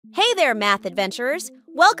Hey there, math adventurers!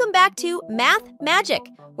 Welcome back to Math Magic,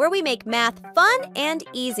 where we make math fun and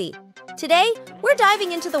easy. Today, we're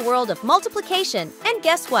diving into the world of multiplication, and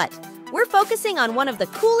guess what? We're focusing on one of the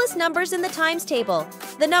coolest numbers in the times table,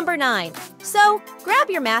 the number 9. So, grab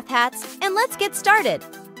your math hats and let's get started.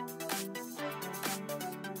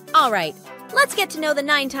 Alright, let's get to know the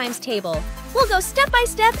 9 times table. We'll go step by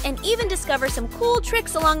step and even discover some cool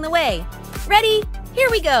tricks along the way. Ready? Here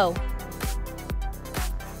we go!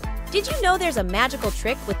 Did you know there's a magical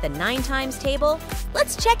trick with the 9 times table?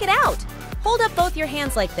 Let's check it out! Hold up both your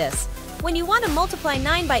hands like this. When you want to multiply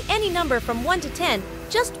 9 by any number from 1 to 10,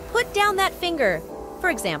 just put down that finger. For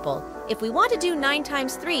example, if we want to do 9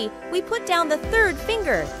 times 3, we put down the third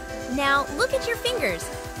finger. Now, look at your fingers.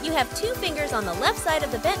 You have 2 fingers on the left side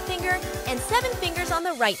of the bent finger and 7 fingers on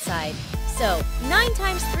the right side. So, 9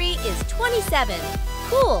 times 3 is 27.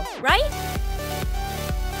 Cool, right?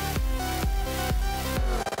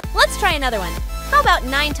 Let's try another one. How about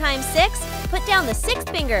 9 times 6? Put down the 6th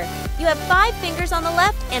finger. You have 5 fingers on the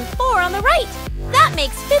left and 4 on the right. That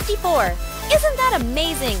makes 54. Isn't that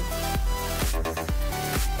amazing?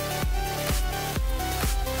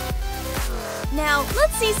 Now,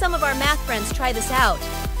 let's see some of our math friends try this out.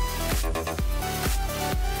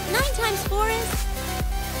 9 times 4 is...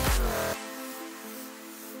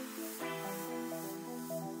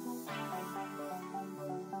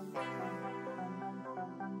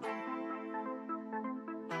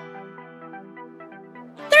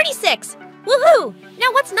 $36! Woohoo!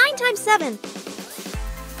 Now what's 9 times 7?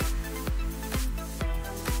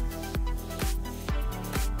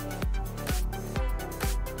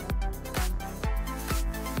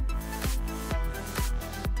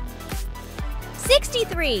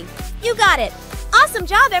 $63! You got it! Awesome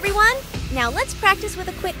job, everyone! Now let's practice with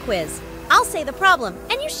a quick quiz. I'll say the problem,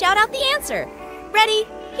 and you shout out the answer. Ready?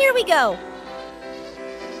 Here we go!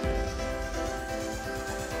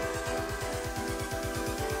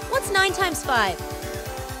 What's 9 times 5?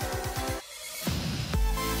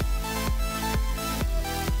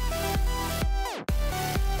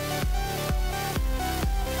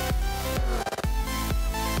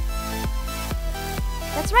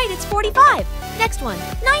 That's right, it's 45. Next one,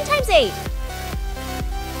 9 times 8.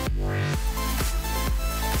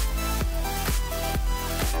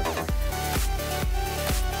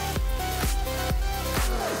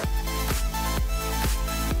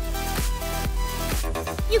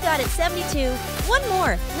 You got it, 72. One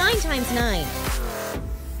more, 9 times 9.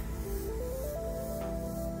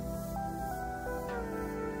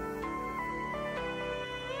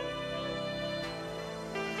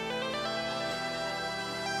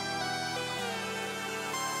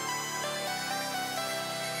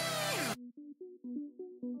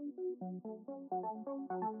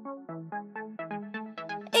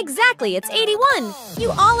 Exactly, it's 81.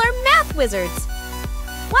 You all are math wizards.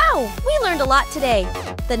 Wow, we learned a lot today.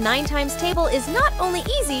 The 9 times table is not only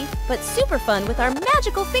easy, but super fun with our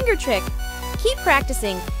magical finger trick. Keep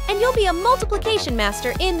practicing, and you'll be a multiplication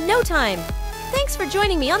master in no time. Thanks for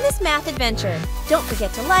joining me on this math adventure. Don't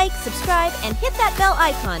forget to like, subscribe, and hit that bell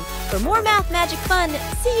icon for more math magic fun.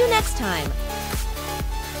 See you next time.